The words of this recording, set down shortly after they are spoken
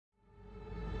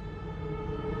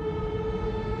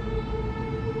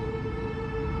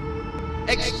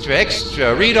Extra,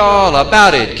 extra, read all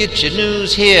about it. Get your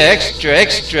news here. Extra,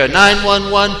 extra,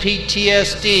 911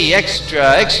 PTSD.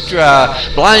 Extra, extra,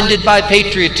 Blinded by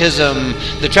Patriotism.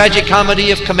 The tragic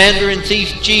comedy of Commander and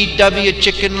Thief G.W.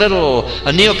 Chicknlittle,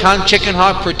 a neocon chicken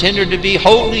hawk pretender to be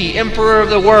holy emperor of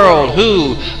the world,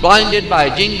 who, blinded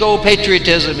by jingo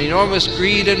patriotism, enormous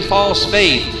greed, and false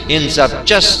faith, ends up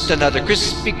just another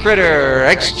crispy critter.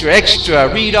 Extra,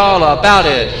 extra, read all about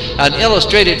it. An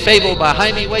illustrated fable by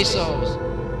Jaime Huesos.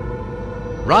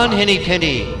 Run, Henny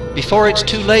Penny, before it's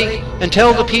too late, and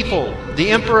tell the people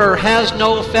the emperor has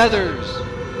no feathers.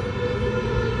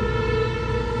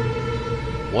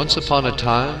 Once upon a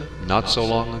time, not so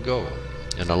long ago,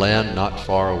 in a land not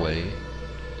far away,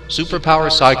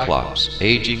 superpower Cyclops,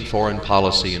 aging foreign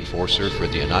policy enforcer for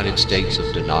the United States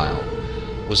of Denial,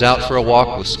 was out for a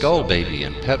walk with Skull Baby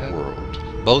and Pet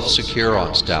World, both secure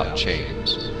on stout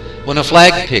chains, when a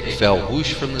flag pick fell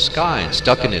whoosh from the sky and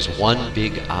stuck in his one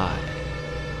big eye.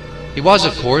 He was,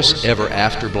 of course, ever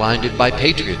after blinded by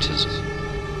patriotism.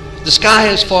 The sky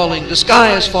is falling, the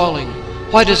sky is falling.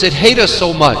 Why does it hate us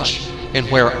so much? And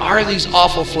where are these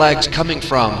awful flags coming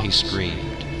from? He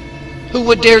screamed. Who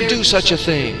would dare do such a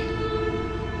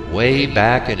thing? Way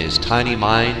back in his tiny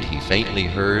mind he faintly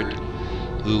heard,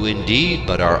 who indeed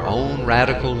but our own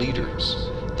radical leaders,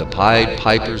 the Pied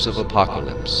Pipers of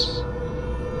Apocalypse.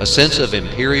 A sense of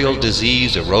imperial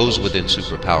disease arose within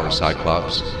superpower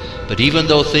Cyclops, but even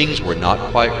though things were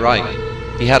not quite right,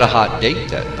 he had a hot date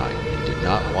that night and did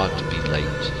not want to be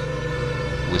late.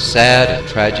 With sad and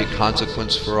tragic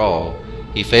consequence for all,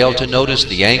 he failed to notice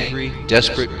the angry,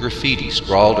 desperate graffiti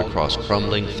scrawled across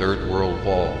crumbling third world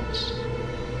walls.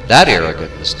 That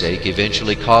arrogant mistake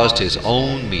eventually caused his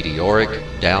own meteoric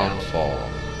downfall.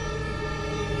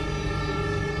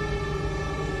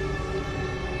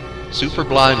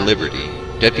 Superblind Liberty,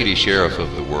 Deputy Sheriff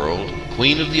of the World,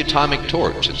 Queen of the Atomic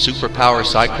Torch, and Superpower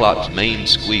Cyclops' main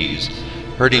squeeze,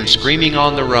 heard him screaming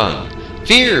on the run,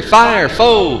 "Fear, fire,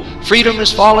 foe! Freedom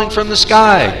is falling from the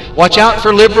sky! Watch out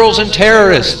for liberals and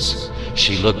terrorists!"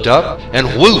 She looked up,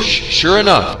 and whoosh, sure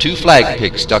enough, 2 flag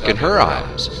picks stuck in her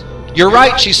eyes. "You're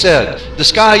right," she said. "The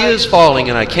sky is falling,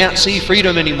 and I can't see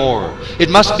freedom anymore. It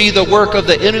must be the work of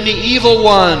the enemy evil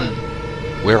one.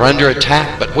 We're under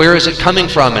attack, but where is it coming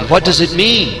from, and what does it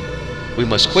mean? We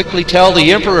must quickly tell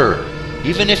the Emperor,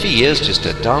 even if he is just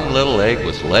a dumb little egg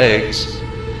with legs."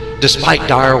 Despite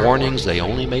dire warnings, they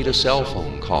only made a cell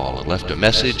phone call and left a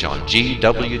message on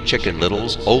G.W.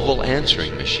 Chicknlittle's oval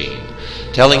answering machine,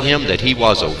 telling him that he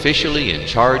was officially in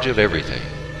charge of everything.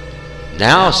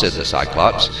 "Now," said the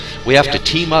Cyclops, "we have to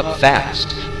team up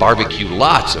fast, barbecue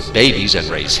lots of babies, and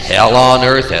raise hell on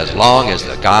earth as long as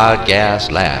the god gas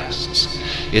lasts.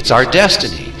 It's our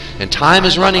destiny, and time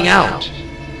is running out."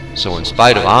 So in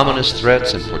spite of ominous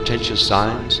threats and portentous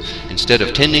signs, instead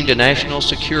of tending to national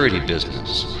security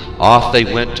business, off they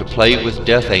went to play with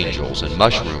death angels and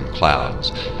mushroom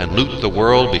clouds and loot the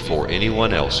world before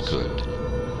anyone else could.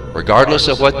 Regardless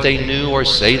of what they knew or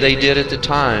say they did at the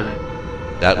time,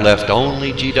 that left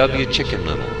only G.W.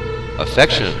 Chicknlittle,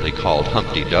 affectionately called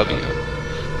Humpty W.,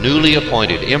 newly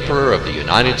appointed Emperor of the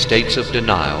United States of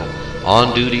Denial,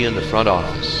 on duty in the front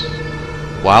office.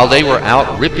 While they were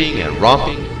out ripping and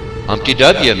romping, Humpty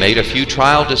W. made a few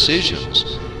trial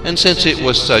decisions, and since it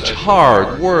was such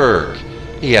hard work,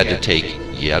 he had to take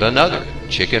yet another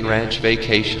chicken ranch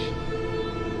vacation.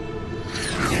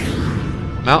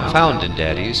 Mount Fountain,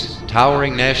 daddies,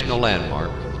 towering national landmark,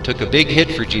 took a big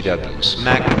hit for GW,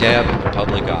 smack dab in the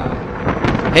public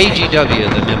eye. "Hey GW,"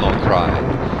 the memo cried.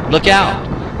 "Look out!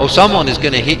 Oh, someone is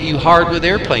going to hit you hard with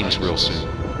airplanes real soon."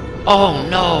 "Oh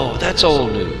no, that's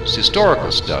old news,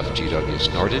 historical stuff," GW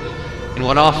snorted, and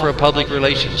went off for a public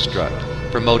relations strut,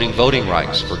 promoting voting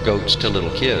rights for goats to little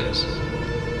kids.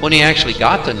 When he actually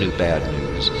got the new bad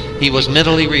news, he was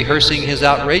mentally rehearsing his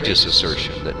outrageous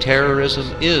assertion that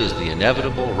terrorism is the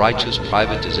inevitable righteous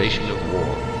privatization of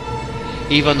war.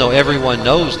 Even though everyone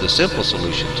knows the simple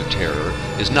solution to terror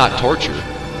is not torture,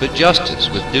 but justice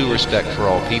with due respect for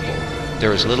all people,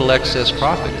 there is little excess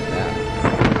profit in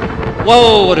that.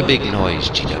 "Whoa, what a big noise,"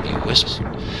 GW whispered.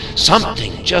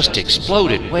 "Something just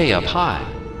exploded way up high."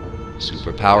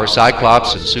 Superpower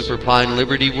Cyclops and Superblind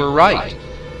Liberty were right.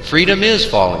 Freedom is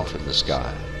falling from the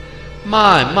sky.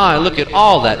 My, look at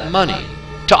all that money.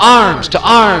 To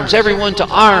arms, everyone to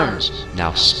arms.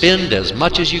 Now spend as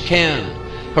much as you can.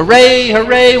 Hooray,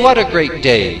 hooray, what a great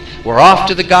day. We're off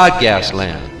to the god gas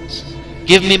lands.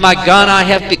 Give me my gun, I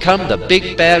have become the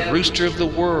big bad rooster of the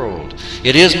world.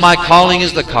 It is my calling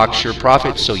as the cocksure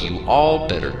prophet, so you all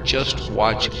better just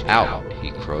watch out,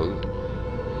 he crowed.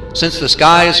 Since the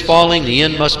sky is falling, the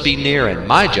end must be near, and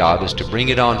my job is to bring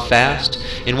it on fast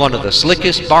in one of the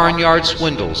slickest barnyard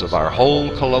swindles of our whole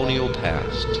colonial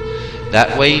past.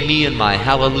 That way me and my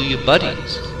hallelujah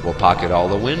buddies will pocket all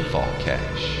the windfall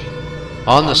cash.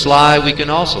 On the sly, we can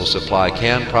also supply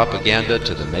canned propaganda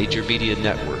to the major media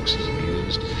networks, he's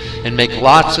mused, and make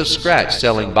lots of scratch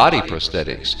selling body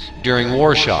prosthetics during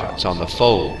war shots on the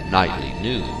faux nightly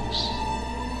news.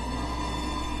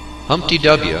 Humpty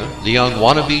W., the young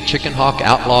wannabe chicken hawk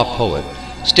outlaw poet,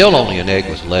 still only an egg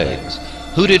with legs,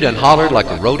 hooted and hollered like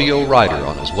a rodeo rider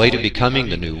on his way to becoming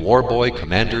the new war boy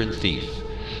commander-in-thief.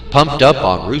 Pumped up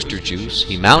on rooster juice,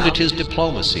 he mounted his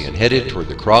diplomacy and headed toward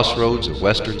the crossroads of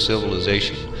Western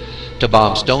civilization to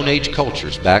bomb Stone Age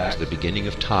cultures back to the beginning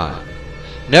of time.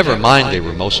 Never mind they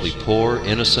were mostly poor,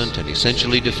 innocent, and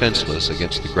essentially defenseless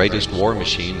against the greatest war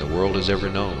machine the world has ever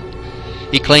known.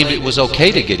 He claimed it was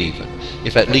okay to get even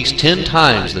if at least 10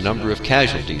 times the number of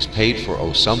casualties paid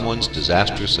for someone's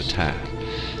disastrous attack.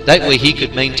 That way he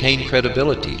could maintain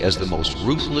credibility as the most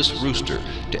ruthless rooster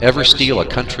to ever steal a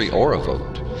country or a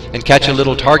vote, and catch a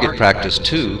little target practice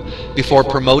too before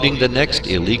promoting the next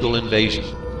illegal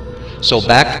invasion. So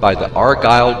backed by the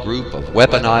Argyle group of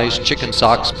weaponized chicken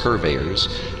socks purveyors,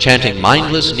 chanting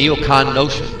mindless neocon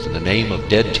notions in the name of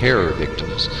dead terror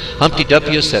victims, Humpty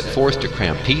W. set forth to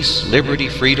cram peace, liberty,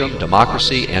 freedom,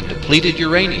 democracy, and depleted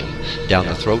uranium down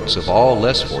the throats of all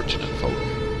less fortunate folk.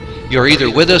 You're either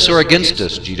with us or against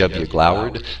us, GW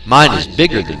glowered. Mine is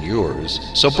bigger than yours,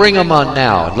 so bring 'em on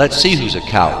now and let's see who's a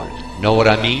coward. Know what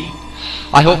I mean?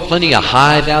 I hope plenty of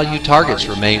high-value targets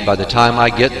remain by the time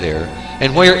I get there.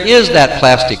 And where is that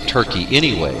plastic turkey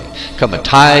anyway? Come a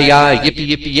tie-yi,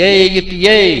 yippee-yippee-yay,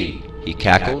 yippee-yay, he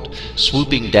cackled,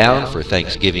 swooping down for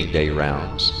Thanksgiving Day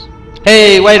rounds.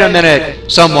 Hey, wait a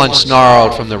minute, someone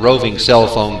snarled from the roving cell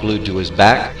phone glued to his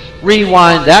back.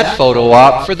 Rewind that photo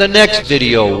op for the next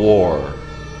video war.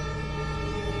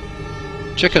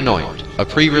 Chickinoint, a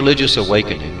pre-religious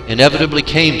awakening, inevitably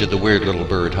came to the weird little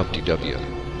bird Humpty W.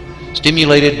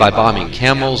 Stimulated by bombing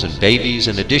camels and babies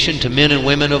in addition to men and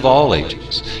women of all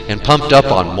ages, and pumped up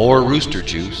on more rooster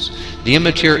juice, the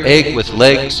immature egg with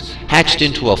legs hatched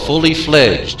into a fully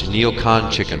fledged neocon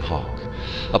chicken hawk.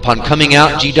 Upon coming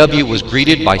out, GW was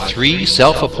greeted by 3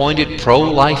 self-appointed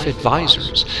pro-life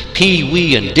advisors, Pee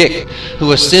Wee and Dick,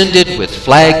 who ascended with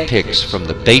flag picks from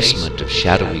the basement of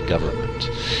shadowy government.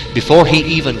 Before he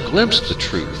even glimpsed the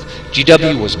truth,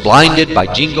 GW was blinded by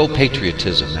jingo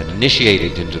patriotism and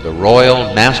initiated into the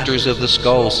Royal Masters of the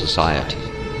Skull Society.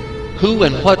 Who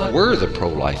and what were the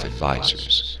pro-life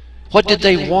advisors? What did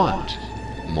they want?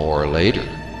 More later.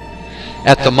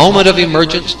 At the moment of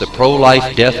emergence, the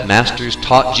pro-life death masters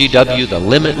taught GW the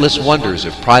limitless wonders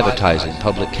of privatizing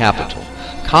public capital,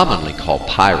 commonly called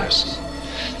piracy.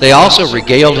 They also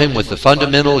regaled him with the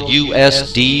fundamental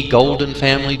USD golden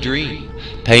family dream.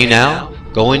 Pay now,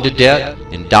 go into debt,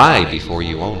 and die before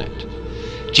you own it.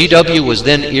 GW was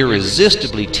then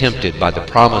irresistibly tempted by the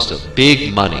promise of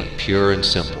big money, pure and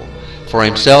simple, for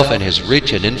himself and his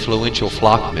rich and influential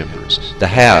flock members, the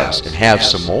haves and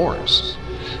have-some-mores.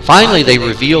 Finally, they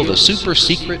revealed a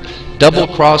super-secret,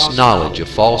 double-cross knowledge of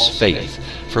false faith,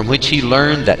 from which he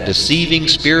learned that deceiving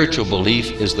spiritual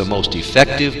belief is the most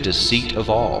effective deceit of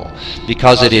all,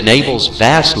 because it enables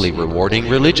vastly rewarding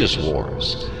religious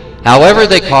wars. However,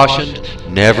 they cautioned,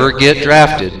 never get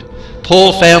drafted,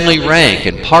 pull family rank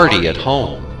and party at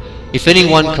home. If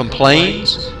anyone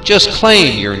complains, just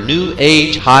claim your new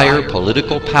age higher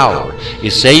political power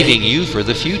is saving you for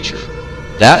the future.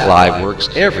 That lie works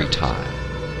every time.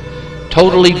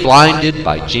 Totally blinded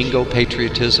by jingo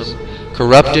patriotism,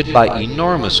 corrupted by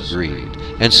enormous greed,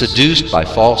 and seduced by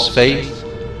false faith,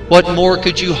 what more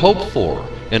could you hope for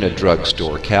in a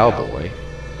drugstore cowboy?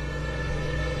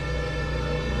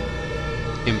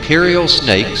 Imperial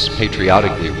snakes,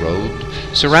 patriotically robed,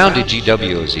 surrounded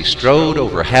GW as he strode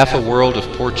over half a world of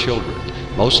poor children,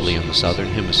 mostly in the southern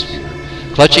hemisphere,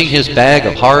 clutching his bag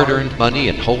of hard-earned money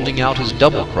and holding out his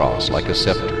double cross like a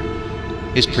scepter.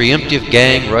 His preemptive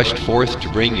gang rushed forth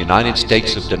to bring United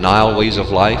States of denial ways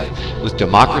of life with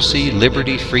democracy,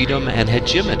 liberty, freedom, and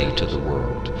hegemony to the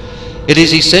world. It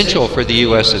is essential for the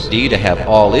USFD to have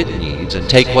all it needs and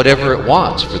take whatever it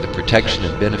wants for the protection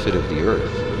and benefit of the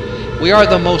earth. We are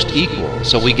the most equal,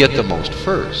 so we get the most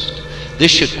first. This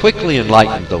should quickly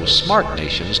enlighten those smart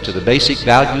nations to the basic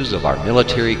values of our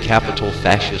military capital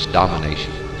fascist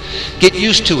domination. Get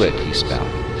used to it, he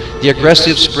spouted. The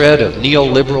aggressive spread of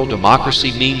neoliberal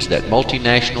democracy means that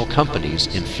multinational companies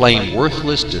inflame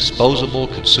worthless, disposable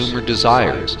consumer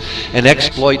desires and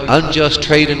exploit unjust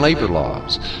trade and labor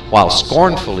laws, while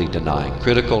scornfully denying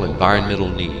critical environmental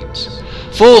needs.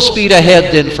 Full speed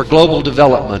ahead then for global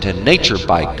development, and nature,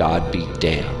 by God be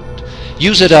damned.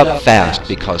 Use it up fast,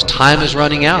 because time is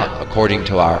running out, according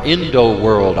to our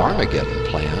Indo-World Armageddon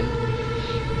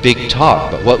plan. Big talk,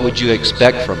 but what would you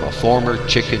expect from a former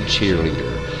chicken cheerleader,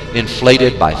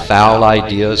 inflated by foul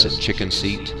ideas and chicken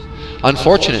seat?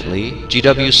 Unfortunately,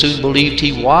 GW soon believed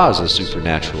he was a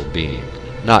supernatural being,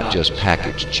 not just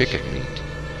packaged chicken meat.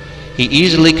 He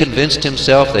easily convinced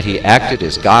himself that he acted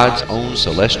as God's own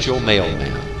celestial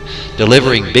mailman,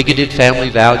 delivering bigoted family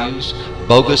values,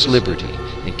 bogus liberty,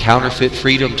 and counterfeit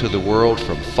freedom to the world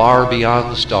from far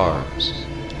beyond the stars.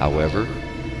 However,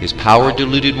 his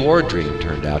power-diluted war dream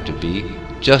turned out to be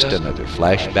just another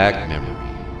flashback memory.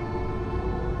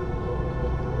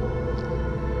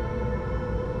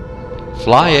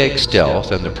 Fly Egg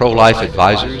Stealth and the pro-life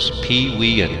advisors, P,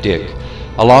 Wee, and Dick,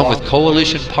 along with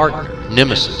coalition partner,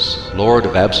 Nemesis, Lord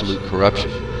of Absolute Corruption,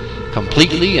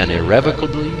 completely and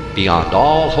irrevocably, beyond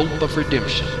all hope of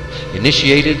redemption,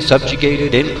 initiated,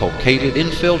 subjugated, inculcated,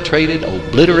 infiltrated,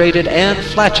 obliterated, and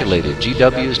flatulated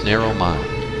GW's narrow mind.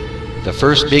 The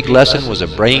first big lesson was a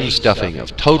brain stuffing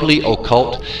of totally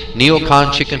occult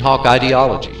neocon chicken hawk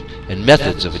ideology and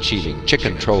methods of achieving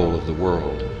chicken control of the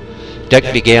world.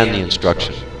 Deck began the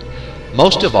instruction.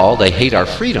 Most of all, they hate our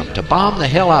freedom to bomb the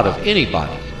hell out of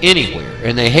anybody, anywhere,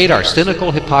 and they hate our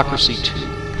cynical hypocrisy too.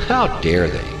 How dare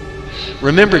they?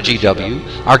 Remember,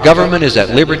 GW, our government is at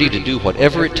liberty to do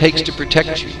whatever it takes to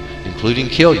protect you, including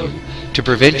kill you, to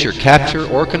prevent your capture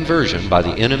or conversion by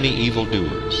the enemy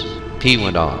evildoers. P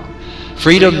went on.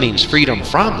 Freedom means freedom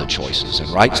from the choices and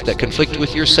rights that conflict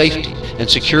with your safety and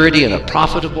security in a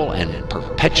profitable and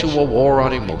perpetual war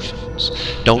on emotions.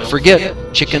 Don't forget,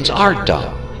 chickens are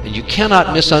dumb, and you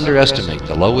cannot misunderestimate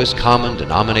the lowest common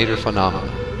denominator phenomenon.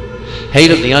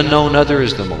 Hate of the unknown other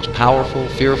is the most powerful,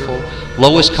 fearful,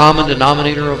 lowest common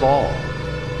denominator of all.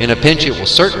 In a pinch, it will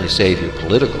certainly save your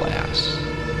political ass.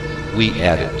 We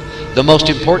added, the most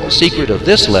important secret of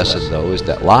this lesson, though, is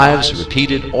that lives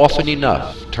repeated often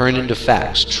enough turn into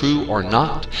facts, true or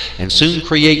not, and soon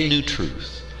create new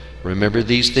truth. Remember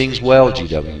these things well,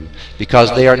 GW,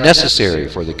 because they are necessary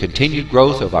for the continued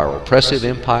growth of our oppressive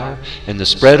empire and the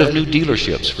spread of new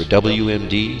dealerships for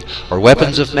WMD, or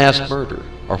weapons of mass murder,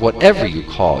 or whatever you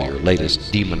call your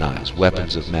latest demonized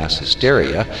weapons of mass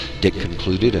hysteria, Dick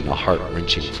concluded in a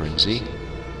heart-wrenching frenzy.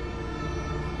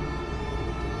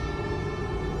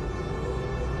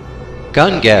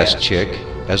 Gun Gas Chick,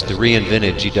 as the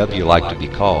reinvented GW liked to be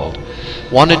called,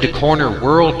 wanted to corner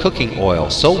world cooking oil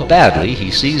so badly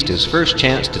he seized his first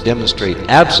chance to demonstrate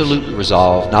absolute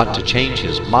resolve not to change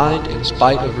his mind in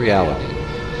spite of reality.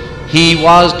 He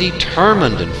was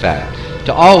determined, in fact,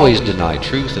 to always deny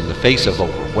truth in the face of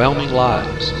overwhelming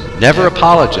lies. Never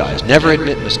apologize, never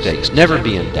admit mistakes, never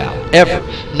be in doubt, ever.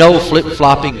 No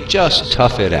flip-flopping, just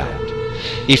tough it out.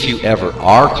 If you ever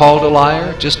are called a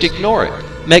liar, just ignore it.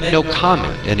 Make no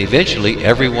comment, and eventually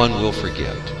everyone will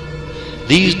forget.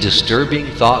 These disturbing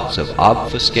thoughts of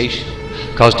obfuscation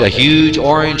caused a huge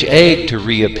orange egg to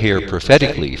reappear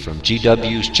prophetically from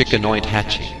GW's chickenoid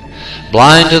hatching.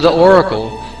 Blind to the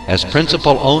oracle, as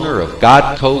principal owner of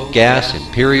Godco Gas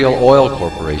Imperial Oil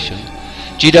Corporation,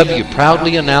 GW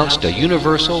proudly announced a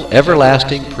universal,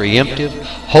 everlasting, preemptive,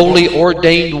 wholly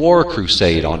ordained war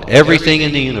crusade on everything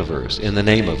in the universe in the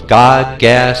name of God,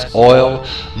 gas, oil,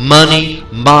 money,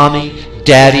 mommy,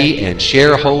 daddy, and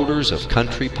shareholders of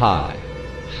Country Pie.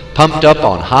 Pumped up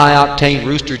on high-octane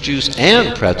rooster juice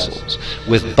and pretzels,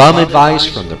 with bum advice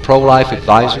from the pro-life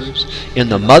advisors, in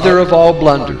the mother of all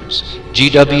blunders,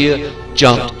 GW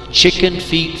jumped chicken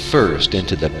feet first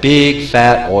into the big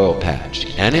fat oil patch,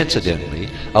 and incidentally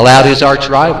allowed his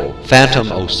arch-rival, Phantom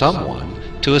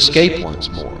O'Someone, to escape once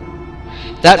more.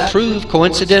 That proved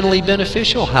coincidentally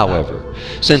beneficial, however,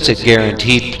 since it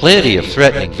guaranteed plenty of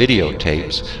threatening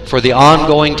videotapes for the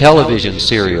ongoing television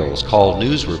serials called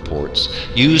news reports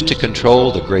used to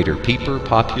control the greater peeper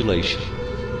population.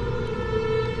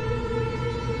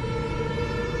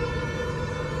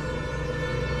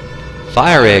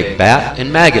 Fire Egg Bat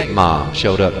and Maggot Mom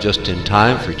showed up just in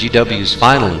time for GW's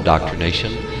final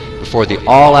indoctrination before the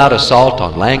all-out assault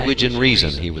on language and reason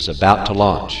he was about to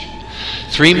launch.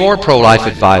 3 more pro-life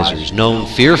advisors, known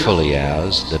fearfully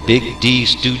as the Big D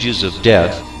Stooges of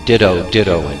Death, Ditto,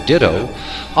 Ditto, and Ditto,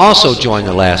 also joined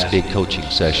the last big coaching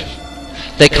session.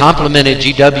 They complimented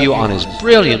GW on his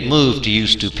brilliant move to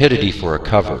use stupidity for a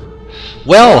cover.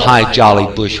 Well, high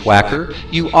jolly bushwhacker,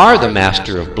 you are the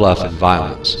master of bluff and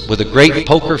violence, with a great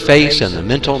poker face and the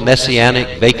mental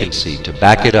messianic vacancy to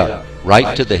back it up,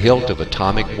 right to the hilt of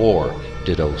atomic war,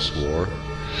 Ditto swore.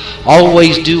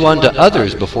 Always do unto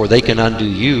others before they can undo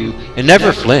you, and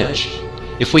never flinch.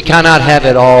 If we cannot have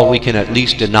it all, we can at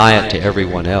least deny it to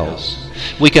everyone else.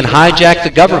 We can hijack the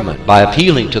government by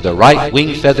appealing to the right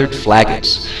wing-feathered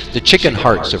flaggots, the chicken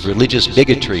hearts of religious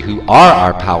bigotry who are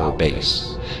our power base.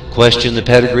 Question the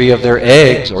pedigree of their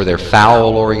eggs or their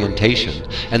foul orientation,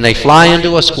 and they fly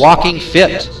into a squawking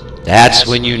fit. That's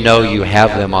when you know you have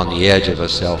them on the edge of a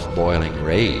self-boiling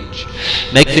rage.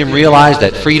 Make them realize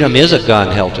that freedom is a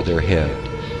gun held to their head.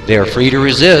 They are free to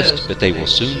resist, but they will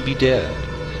soon be dead.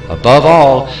 Above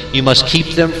all, you must keep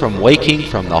them from waking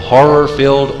from the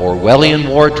horror-filled Orwellian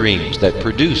war dreams that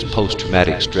produce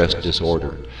post-traumatic stress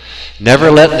disorder.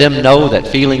 Never let them know that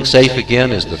feeling safe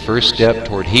again is the first step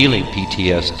toward healing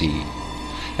PTSD.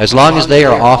 As long as they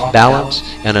are off balance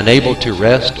and unable to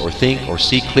rest or think or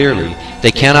see clearly,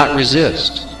 they cannot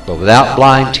resist. But without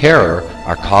blind terror,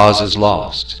 our cause is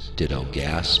lost, Ditto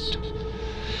gasped.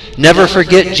 Never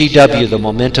forget, GW, the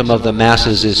momentum of the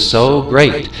masses is so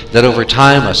great that over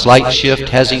time a slight shift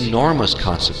has enormous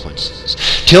consequences.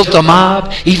 Tilt the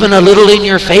mob even a little in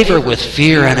your favor with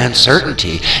fear and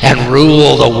uncertainty, and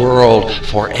rule the world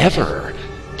forever,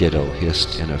 Ditto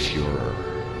hissed in a furor.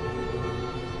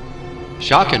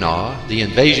 Shock and Awe, the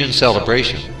invasion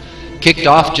celebration, kicked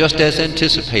off just as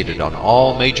anticipated on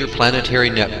all major planetary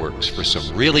networks for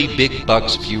some really big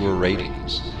bucks viewer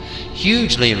ratings.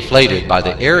 Hugely inflated by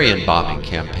the Aryan bombing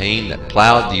campaign that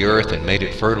plowed the earth and made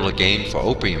it fertile again for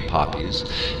opium poppies,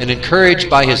 and encouraged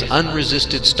by his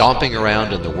unresisted stomping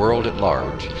around in the world at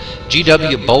large,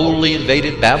 GW boldly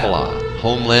invaded Babylon,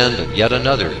 homeland of yet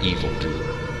another evildoer.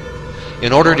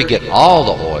 In order to get all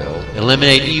the oil,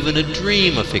 eliminate even a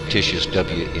dream of fictitious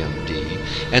WMD,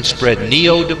 and spread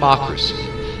neo-democracy,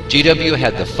 GW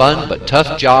had the fun but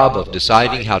tough job of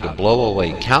deciding how to blow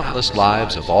away countless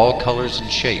lives of all colors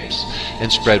and shapes, and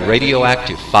spread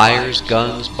radioactive fires,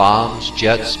 guns, bombs,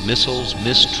 jets, missiles,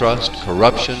 mistrust,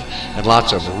 corruption, and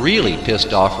lots of really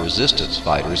pissed off resistance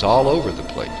fighters all over the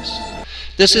place.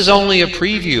 This is only a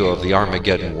preview of the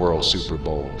Armageddon World Super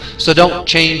Bowl, so don't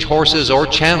change horses or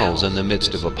channels in the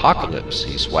midst of apocalypse,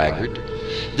 he swaggered.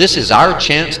 This is our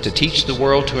chance to teach the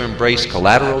world to embrace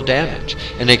collateral damage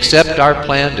and accept our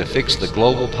plan to fix the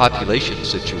global population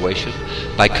situation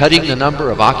by cutting the number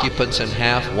of occupants in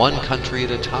half, one country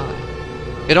at a time.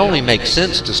 It only makes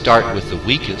sense to start with the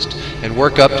weakest and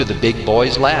work up to the big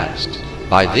boys last.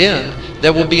 By then,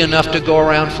 there will be enough to go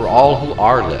around for all who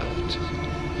are left.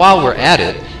 While we're at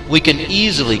it, we can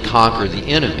easily conquer the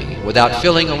enemy without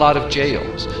filling a lot of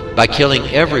jails by killing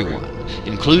everyone,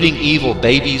 including evil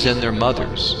babies and their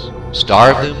mothers.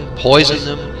 Starve them, poison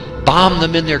them, bomb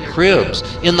them in their cribs,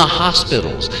 in the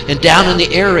hospitals, and down in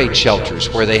the air raid shelters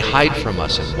where they hide from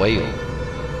us and wail.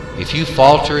 If you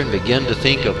falter and begin to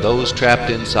think of those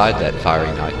trapped inside that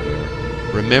fiery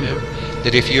nightmare, remember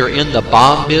that if you're in the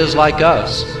bomb biz like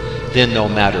us, then no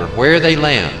matter where they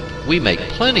land, we make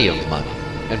plenty of money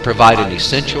and provide an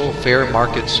essential fair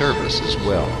market service as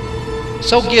well.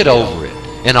 So get over it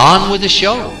and on with the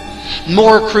show.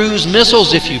 More cruise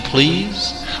missiles, if you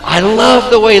please. I love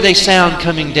the way they sound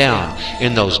coming down,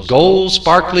 and those gold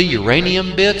sparkly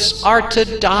uranium bits are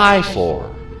to die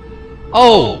for.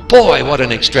 Oh boy, what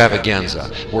an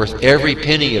extravaganza, worth every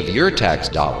penny of your tax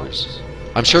dollars.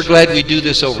 I'm sure glad we do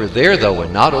this over there though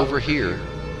and not over here.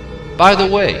 By the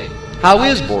way, how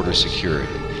is border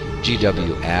security?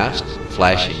 GW asked,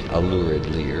 flashing a lurid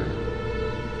leer.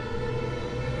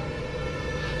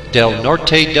 Del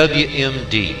Norte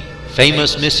WMD,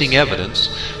 famous missing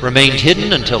evidence, remained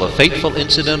hidden until a fateful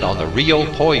incident on the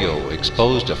Rio Pollo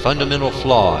exposed a fundamental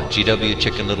flaw in GW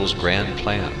Chicknlittle's grand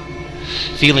plan.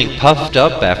 Feeling puffed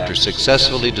up after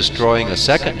successfully destroying a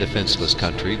second defenseless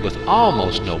country with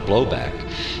almost no blowback,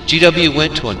 GW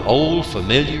went to an old,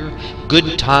 familiar,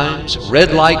 good times,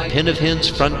 red light pen of hens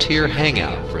frontier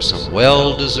hangout for some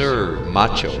well-deserved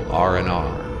macho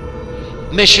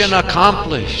R&R. Mission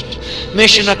accomplished!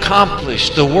 Mission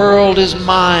accomplished! The world is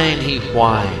mine, he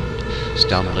whined,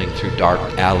 stumbling through dark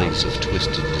alleys of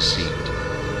twisted deceit.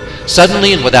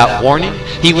 Suddenly and without warning,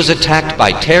 he was attacked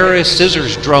by terrorist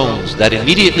scissors drones that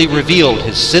immediately revealed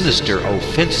his sinister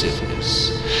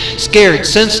offensiveness. Scared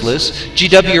senseless,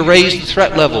 GW raised the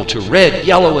threat level to red,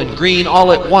 yellow, and green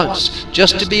all at once,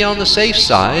 just to be on the safe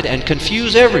side and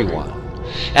confuse everyone.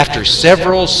 after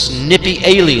several snippy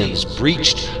aliens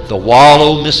breached the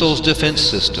Wallow missile's defense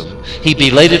system, he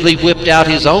belatedly whipped out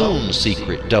his own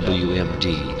secret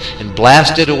WMD and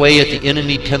blasted away at the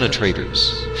enemy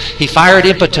penetrators. He fired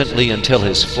impotently until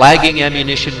his flagging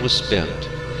ammunition was spent.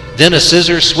 Then a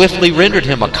scissor swiftly rendered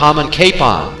him a common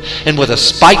capon, and with a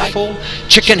spiteful,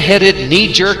 chicken-headed,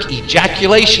 knee-jerk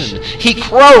ejaculation, he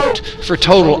croaked for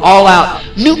total all-out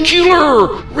nuclear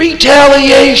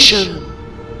retaliation.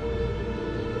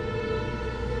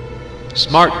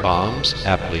 Smart bombs,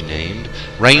 aptly named,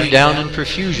 rained down in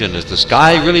profusion as the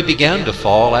sky really began to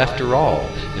fall after all,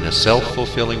 in a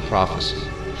self-fulfilling prophecy.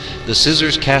 The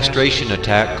scissors castration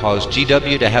attack caused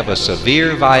GW to have a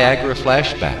severe Viagra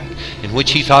flashback, in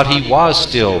which he thought he was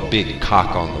still big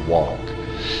cock on the walk.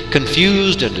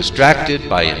 Confused and distracted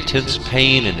by intense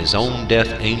pain and his own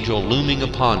death angel looming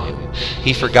upon him,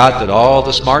 he forgot that all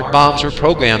the smart bombs were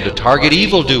programmed to target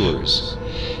evildoers.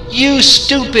 "You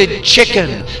stupid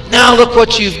chicken! Now look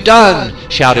what you've done!"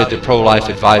 shouted the pro-life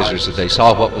advisors as they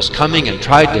saw what was coming and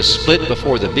tried to split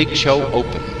before the big show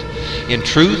opened. In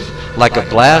truth, like a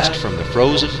blast from the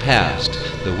frozen past,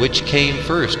 the which came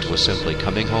first was simply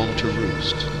coming home to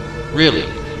roost. Really,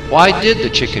 why did the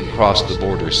chicken cross the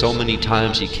border so many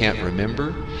times he can't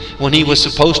remember, when he was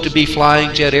supposed to be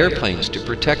flying jet airplanes to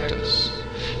protect us?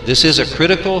 This is a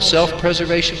critical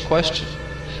self-preservation question.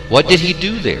 What did he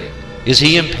do there? Is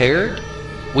he impaired?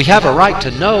 We have a right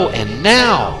to know, and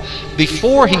now,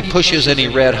 before he pushes any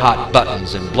red-hot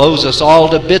buttons and blows us all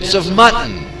to bits of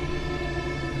mutton.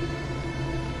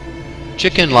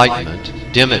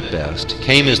 Chicken-lightenment, dim at best,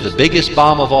 came as the biggest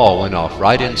bomb of all went off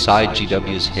right inside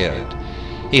GW's head.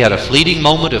 He had a fleeting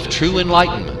moment of true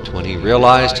enlightenment when he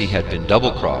realized he had been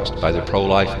double-crossed by the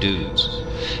pro-life dudes.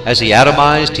 As he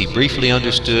atomized, he briefly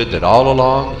understood that all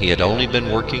along he had only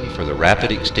been working for the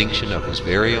rapid extinction of his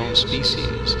very own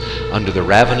species, under the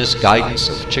ravenous guidance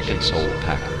of chicken soul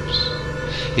packers.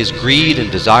 His greed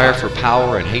and desire for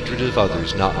power and hatred of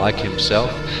others not like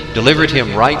himself delivered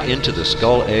him right into the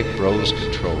Skull Egg Bros'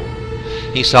 control.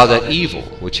 He saw that evil,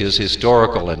 which is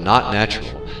historical and not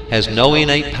natural, has no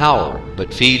innate power,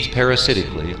 but feeds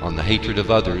parasitically on the hatred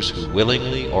of others who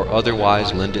willingly or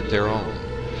otherwise lend it their own.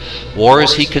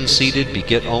 Wars, he conceded,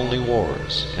 beget only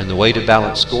wars, and the way to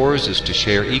balance scores is to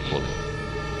share equally.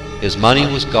 His money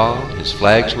was gone, his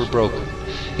flags were broken,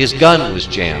 his gun was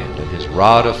jammed, and his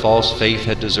rod of false faith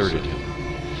had deserted him.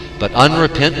 But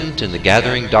unrepentant in the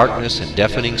gathering darkness and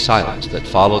deafening silence that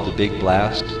followed the big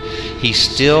blast, he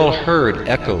still heard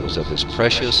echoes of his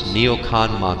precious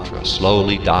neocon mantra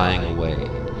slowly dying away.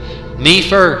 Me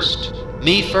first,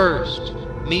 me first,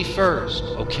 me first,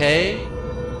 okay?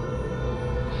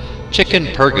 Chicken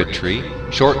Purgatory,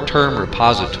 short-term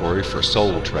repository for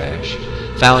soul trash,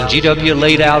 found GW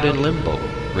laid out in limbo,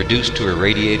 reduced to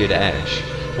irradiated ash,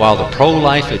 while the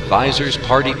pro-life advisors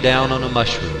partied down on a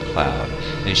mushroom cloud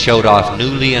and showed off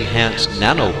newly enhanced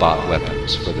nanobot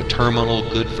weapons for the terminal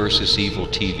good versus evil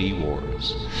TV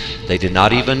wars. They did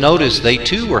not even notice they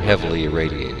too were heavily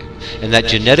irradiated, and that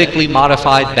genetically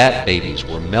modified bat babies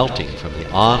were melting from the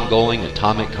ongoing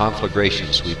atomic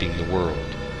conflagration sweeping the world.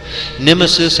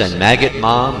 Nemesis and Maggot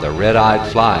Mom, the red-eyed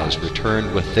flies,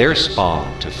 returned with their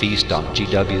spawn to feast on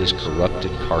GW's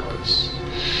corrupted carcass.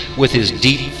 With his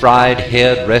deep-fried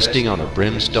head resting on a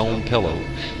brimstone pillow,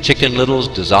 Chicknlittle's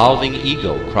dissolving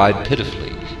ego cried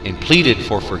pitifully and pleaded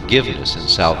for forgiveness and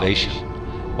salvation,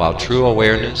 while true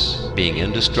awareness, being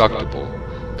indestructible,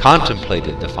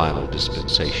 contemplated the final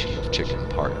dispensation of chicken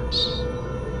parts.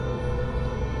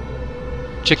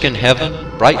 Chicken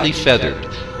Heaven, brightly feathered,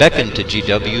 beckoned to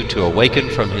GW to awaken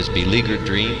from his beleaguered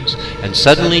dreams, and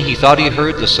suddenly he thought he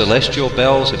heard the celestial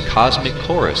bells and cosmic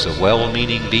chorus of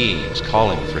well-meaning beings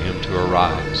calling for him to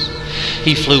arise.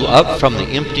 He flew up from the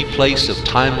empty place of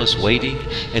timeless waiting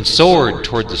and soared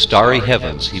toward the starry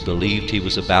heavens he believed he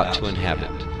was about to inhabit.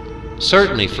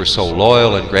 Certainly for so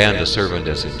loyal and grand a servant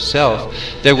as himself,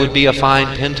 there would be a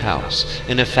fine penthouse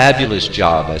and a fabulous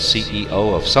job as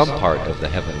CEO of some part of the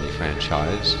heavenly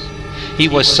franchise. He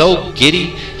was so giddy,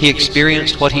 he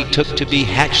experienced what he took to be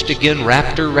hatched-again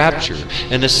raptor rapture,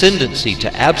 an ascendancy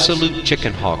to absolute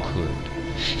chickenhawkhood.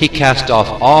 He cast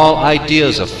off all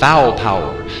ideas of foul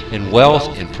power and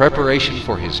wealth in preparation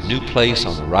for his new place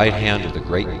on the right hand of the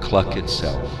great Cluck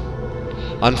itself.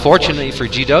 Unfortunately for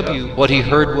GW, what he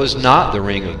heard was not the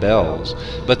ring of bells,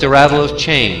 but the rattle of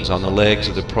chains on the legs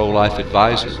of the pro-life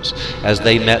advisors as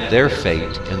they met their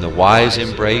fate in the wise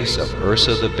embrace of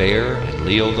Ursa the bear and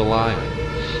Leo the lion,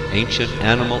 ancient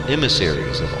animal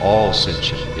emissaries of all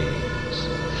sentient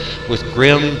beings. With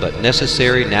grim but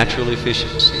necessary natural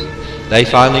efficiency, they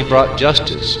finally brought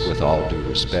justice, with all due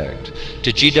respect,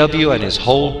 to GW and his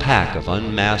whole pack of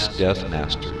unmasked death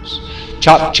masters.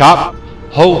 Chop, chop,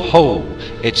 ho, ho,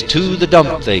 it's to the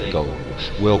dump they go.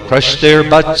 We'll crush their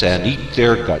butts and eat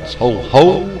their guts. Ho,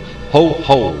 ho, ho,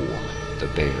 ho, the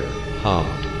bear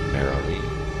hummed merrily.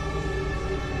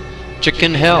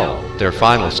 Chicken Hell, their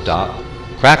final stop,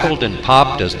 crackled and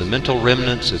popped as the mental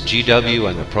remnants of GW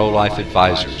and the pro-life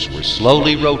advisors were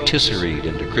slowly rotisseried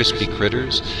into crispy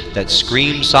critters that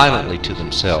screamed silently to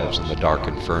themselves in the dark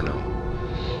inferno.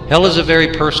 Hell is a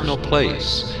very personal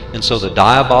place, and so the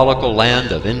diabolical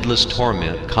land of endless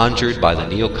torment conjured by the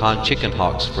neocon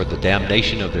chickenhawks for the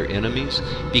damnation of their enemies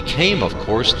became, of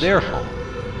course, their home.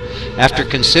 After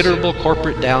considerable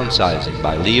corporate downsizing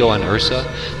by Leo and Ursa,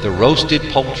 the roasted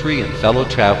poultry and fellow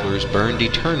travelers burned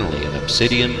eternally in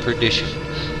obsidian perdition,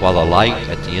 while a light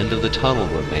at the end of the tunnel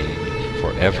remained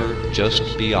forever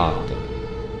just beyond them.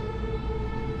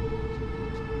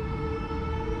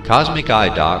 Cosmic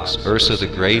Eye Docs, Ursa the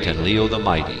Great and Leo the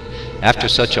Mighty, after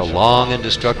such a long and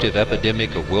destructive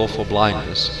epidemic of willful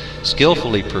blindness,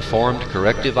 skillfully performed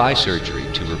corrective eye surgery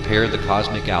to repair the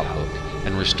cosmic outlook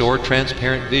and restore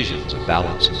transparent visions of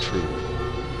balance and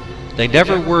truth. They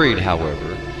never worried,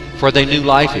 however, for they knew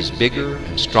life is bigger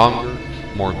and stronger,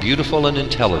 more beautiful and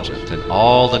intelligent than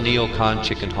all the neocon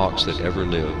chickenhawks that ever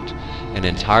lived, and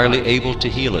entirely able to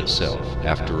heal itself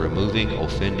after removing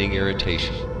offending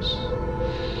irritations.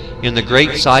 In the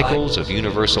great cycles of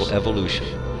universal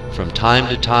evolution, from time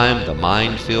to time the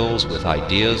mind fills with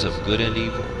ideas of good and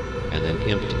evil, and then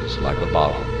empties like a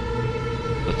bottle.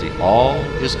 But the all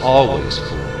is always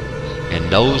full, and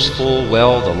knows full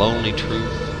well the lonely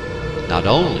truth. Not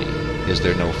only is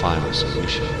there no final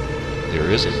solution, there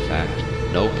is in fact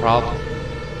no problem.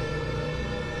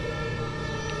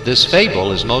 This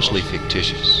fable is mostly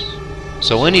fictitious,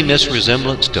 so any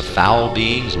misresemblance to foul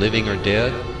beings, living or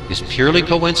dead, is purely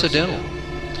coincidental.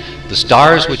 The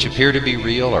stars which appear to be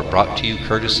real are brought to you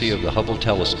courtesy of the Hubble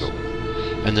telescope,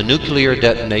 and the nuclear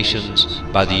detonations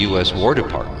by the U.S. War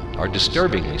Department are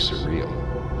disturbingly surreal.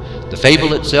 The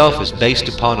fable itself is based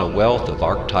upon a wealth of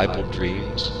archetypal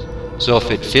dreams, so if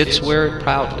it fits, wear it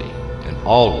proudly, and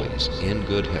always in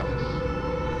good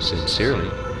health. Sincerely,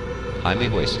 Jaime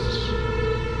Hueses.